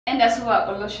And Asua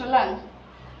Olosholang.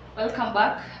 Welcome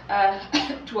back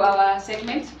to our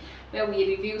segment where we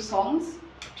review songs,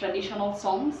 traditional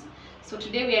songs. So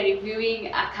today we are reviewing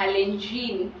a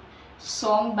KALENJIN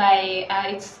song by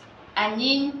it's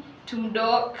Anyiny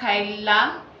Tumdo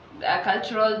Kaila,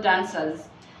 cultural dancers.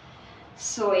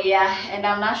 So yeah, and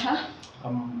I'm Nasha.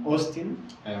 I'm Austin.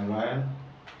 I am Ryan.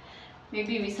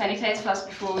 Maybe we sanitize first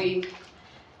before we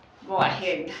go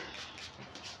ahead.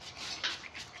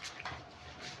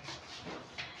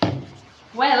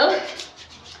 Well,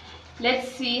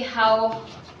 let's see how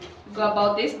we go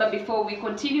about this, but before we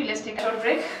continue, let's take a short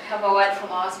break. Have a word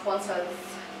from our sponsors.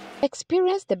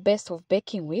 Experience the best of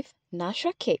baking with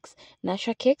Nasha Cakes.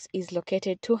 Nasha Cakes is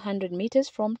located 200 meters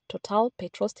from Total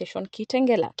Petrol Station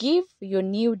Kitengela. Give your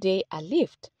new day a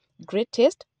lift. Great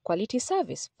taste, quality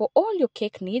service. For all your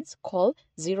cake needs, call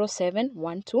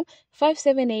 0712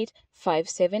 578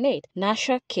 578.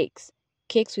 Nasha Cakes.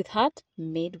 Cakes with heart,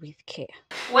 made with care.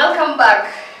 Welcome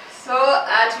back. So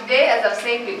today, as I've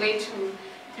said, we're going to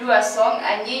do a song,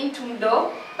 Anyiny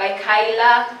Tumdo by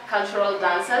Kaila Cultural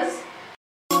Dancers.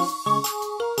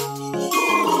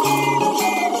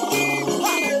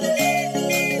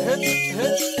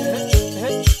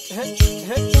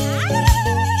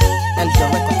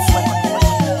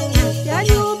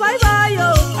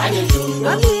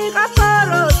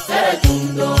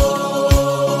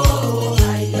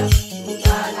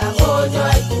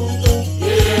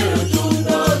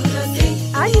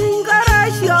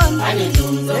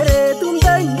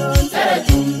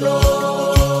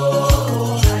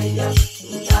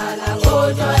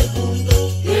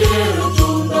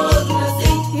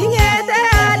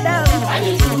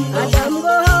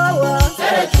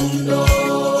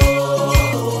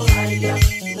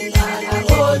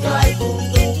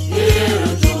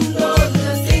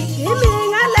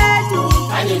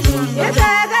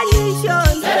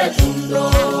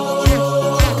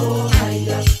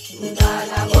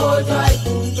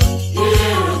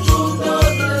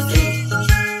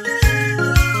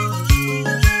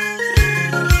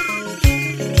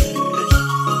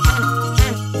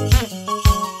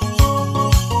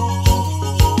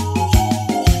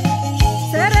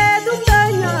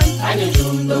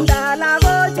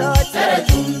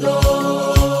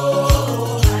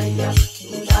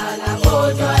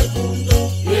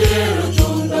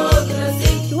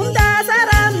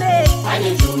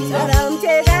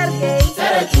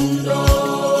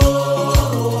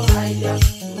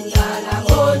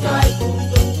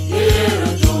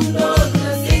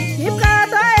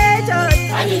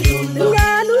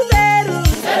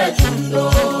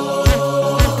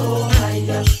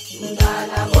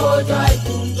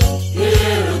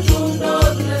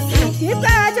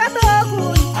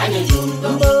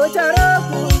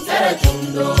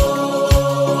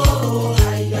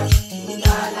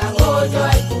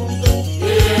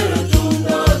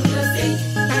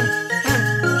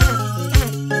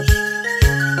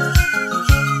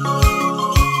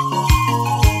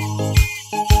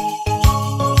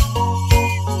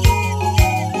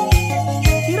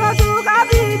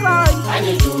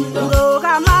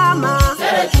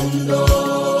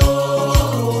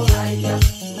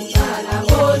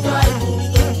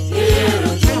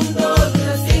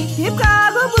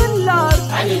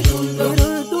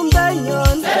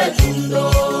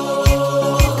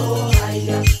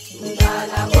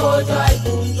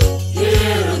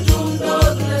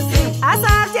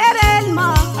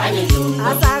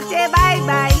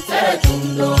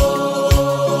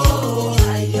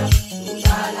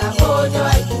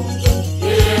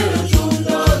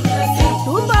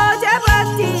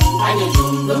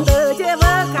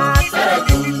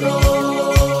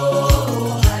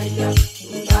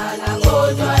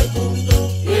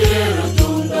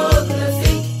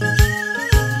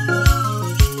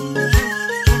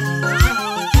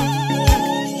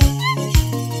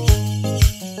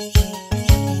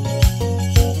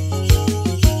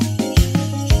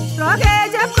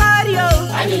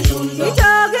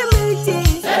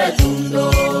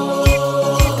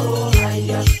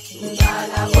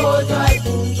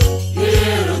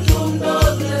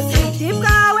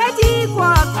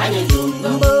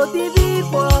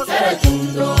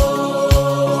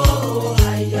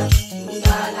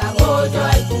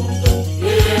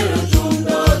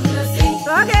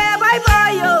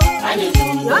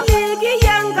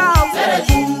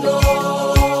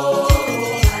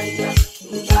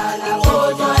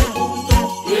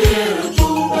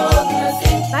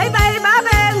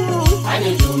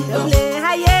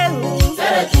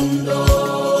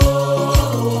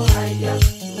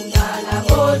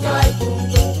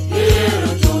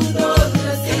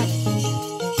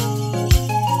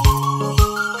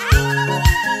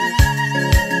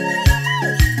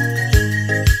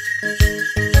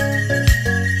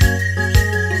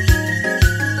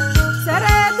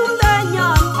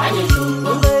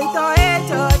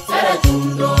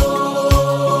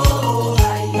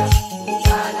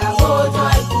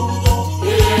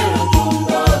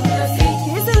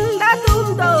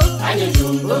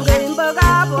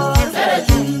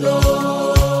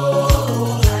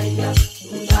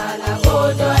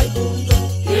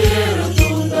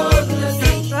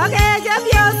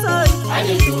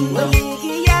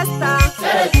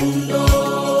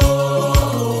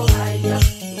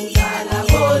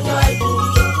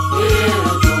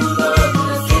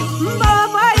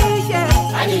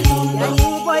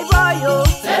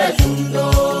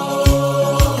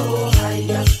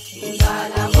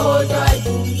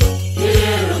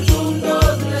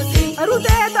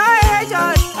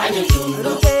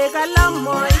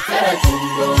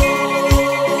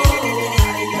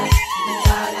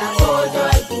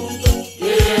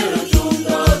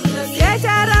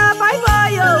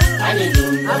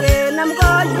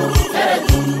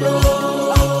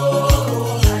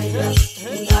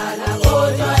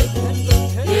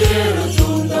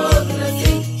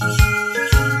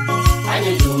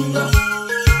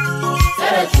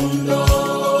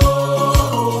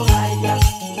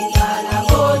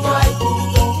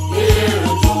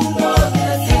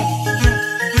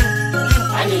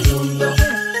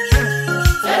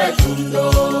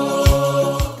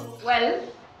 Well,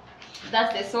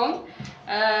 that's the song.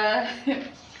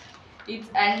 It's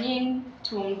Anyiny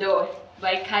Tumdo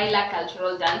by Kaila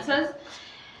Cultural Dancers.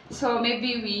 So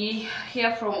maybe we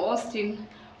hear from Austin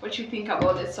what you think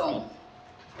about the song.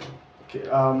 Okay,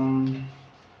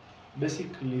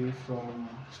 basically from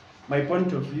my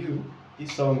point of view,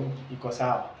 this song iko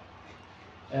sawa.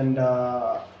 And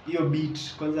hiyo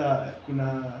beat kwanza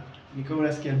kuna nikiwa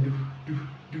unasikia du du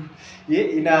du.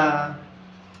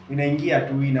 Inaingia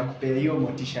tu inakupea hiyo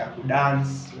motisha ya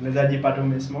kudance. Unaweza jipata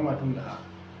umesimama tu na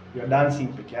you're dancing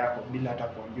peke yako bila hata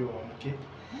kuambiwa uamke.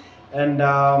 And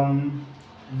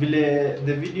vile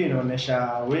the video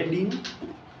inaonyesha wedding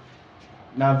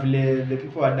na vile the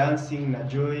people are dancing na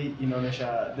joy,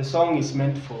 inaonyesha the song is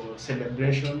meant for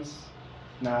celebrations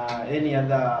na any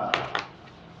other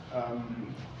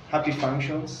happy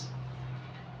functions.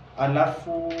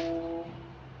 Alafu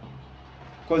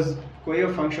kwa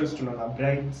hiyo functions tunaona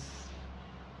brides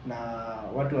na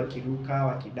watu wakiruka,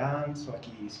 wakidance,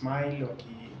 wakismile,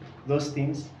 those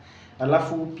things.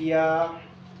 Alafu pia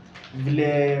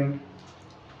vile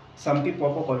some people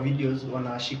hapo kwa videos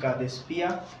wanashika the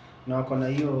spear na wako na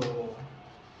hiyo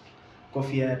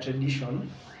kofia ya tradition,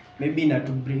 maybe na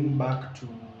to bring back to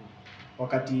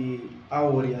wakati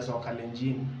our warriors wa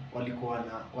Kalenjin walikuwa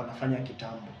wanafanya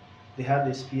kitambo. They had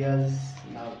the spears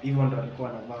na even ndo walikuwa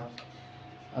wanavaa.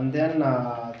 And then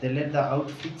the leather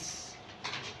outfits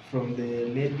from the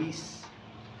ladies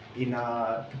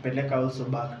tupeleka also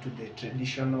back to the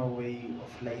traditional way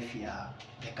of life ya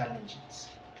the Kalenjins.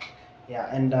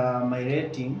 Yeah, and my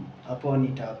rating hapo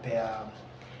nitapea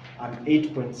an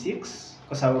 8.6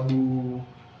 kwa sababu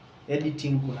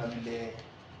editing kuna vile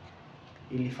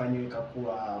ilifanywa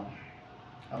ikakuwa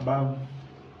above,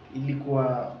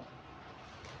 ilikuwa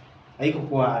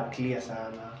haikuwa clear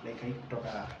sana, like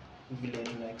haikutoka vile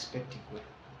tuna expect ikuwe.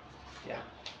 Yeah.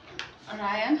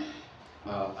 Ryan?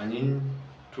 Anyiny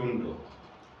Tumdo.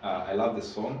 I love the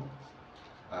song.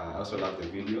 I also love the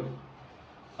video.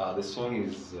 The song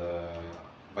is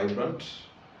vibrant,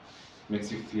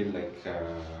 makes you feel like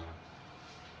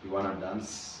you wanna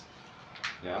dance.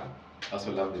 Yeah. I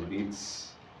also love the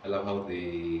beats. I love how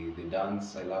they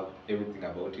dance. I love everything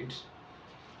about it.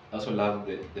 I also love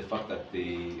the fact that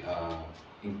they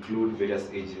include various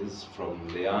ages from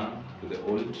the young to the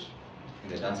old in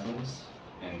the dance moves.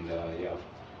 And yeah,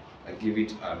 I give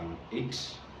it an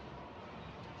 8.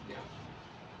 Yeah.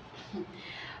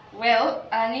 Well,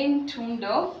 Anyiny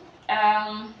Tumdo.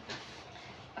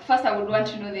 First, I would want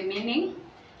to know the meaning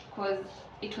because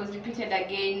it was repeated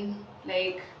again,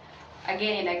 like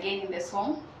again and again in the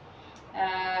song.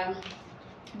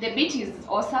 The beat is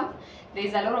awesome. There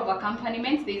is a lot of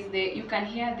accompaniment. You can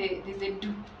hear there's a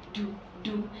do do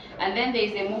do, and then there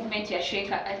is a movement ya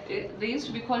shaker. They used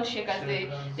to be called shakers.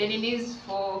 The knees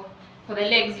for the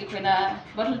legs. You can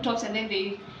bottle tops, and then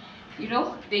they, you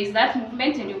know, there is that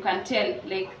movement, and you can tell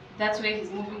like that's where he's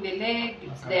moving the leg.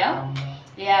 It's there.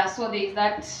 Yeah. So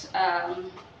there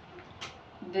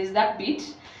is that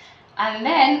beat, and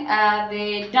then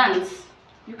the dance.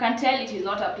 You can tell it is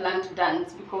not a planned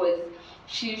dance because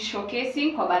she's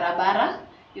showcasing kwa barabara.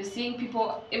 You're seeing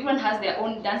people, everyone has their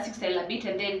own dancing style a bit,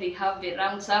 and then they have the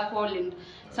round circle and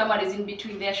someone is in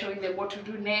between there showing them what to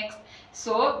do next.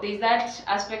 So there's that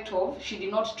aspect of she did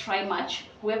not try much.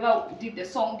 Whoever did the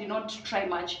song did not try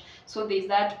much. So there's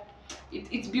that,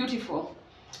 it's beautiful.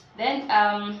 Then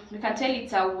you can tell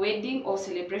it's a wedding or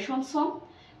celebration song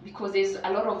because there's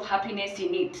a lot of happiness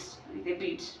in it with the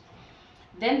beat.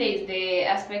 Then there is the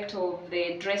aspect of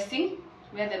the dressing,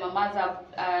 where the mamas have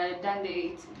done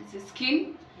it's a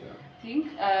skin thing.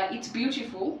 It's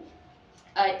beautiful.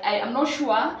 I'm not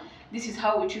sure this is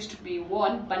how it used to be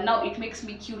worn, but now it makes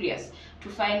me curious to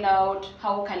find out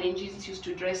how Kalenjins used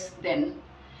to dress then,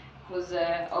 because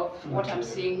of what I'm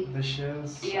seeing. The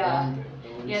shells. Yeah,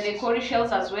 the Kori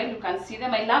shells as well. You can see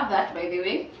them. I love that, by the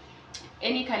way.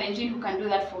 Any Kalenjin who can do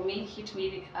that for me, hit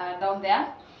me down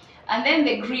there. And then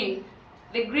the green.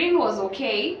 The green was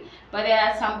okay, but there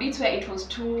are some bits where it was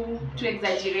too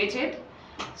exaggerated.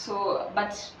 So,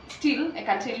 but still, I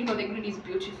can tell you, the green is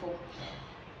beautiful.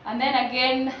 And then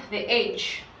again, the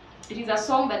age. It is a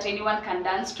song that anyone can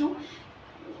dance to.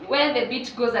 Where the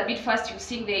beat goes a bit fast, you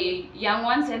sing the young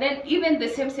ones, and then even the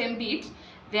same beat,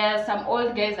 there are some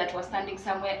old guys that were standing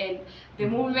somewhere, and the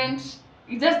movement,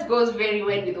 it just goes very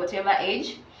well with whatever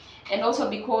age. And also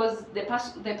because the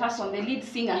person, the lead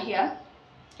singer here,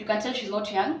 you can tell she's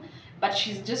not young, but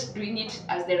she's just doing it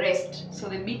as the rest. So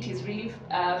the beat is really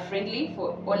friendly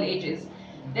for all ages.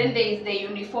 Then there is the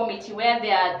uniformity where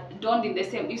they are donned in the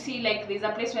same. You see, like there's a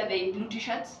place where they're in blue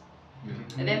t-shirts.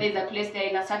 And then there's a place there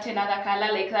in a certain other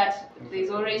color like that. There's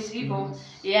orange hivyo. Skins.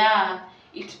 Yeah,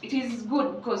 it is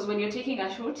good because when you're taking a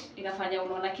shoot, inafanya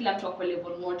unaona kila mtu ako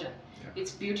level moja.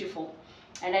 It's beautiful.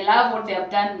 And I love what they have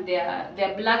done with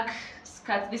their black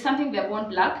skirts. There's something they've worn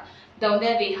black. Down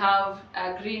there they have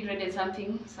green, red and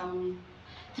something, some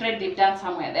thread they've done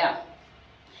somewhere there.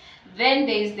 Then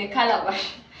there is the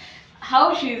calabash.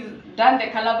 How she's done the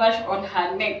calabash on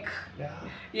her neck.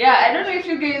 Yeah, I don't know if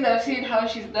you guys have seen how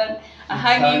she's done a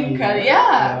hanging calabash.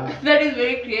 Yeah, that is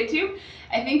very creative.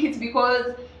 I think it's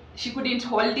because she couldn't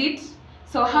hold it.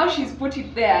 So how she's put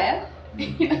it there.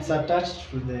 It's attached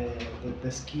to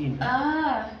the skin.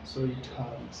 So it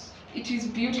hangs. It is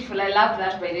beautiful. I love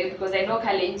that by the way because I know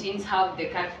Kalenjins have the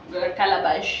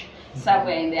calabash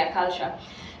somewhere in their culture.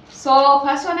 So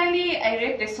personally, I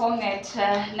rate the song at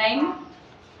 9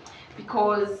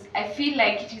 because I feel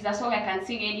like it is a song I can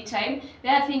sing anytime. The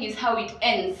other thing is how it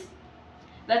ends.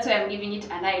 That's why I'm giving it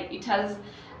a 9.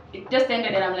 It just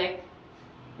ended and I'm like,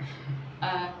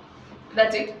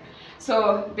 that's it.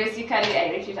 So basically I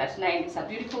rate it at 9. It's a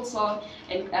beautiful song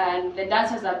and the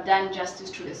dancers have done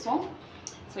justice to the song.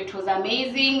 So it was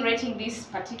amazing rating this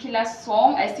particular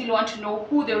song. I still want to know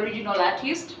who the original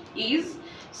artist is.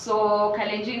 So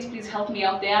Kalenjins, please help me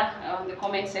out there on the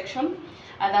comment section.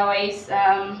 Otherwise,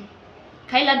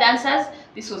 Kaila dancers,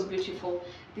 this was beautiful.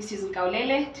 This is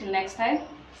Nkaulele. Till next time,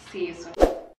 see you soon.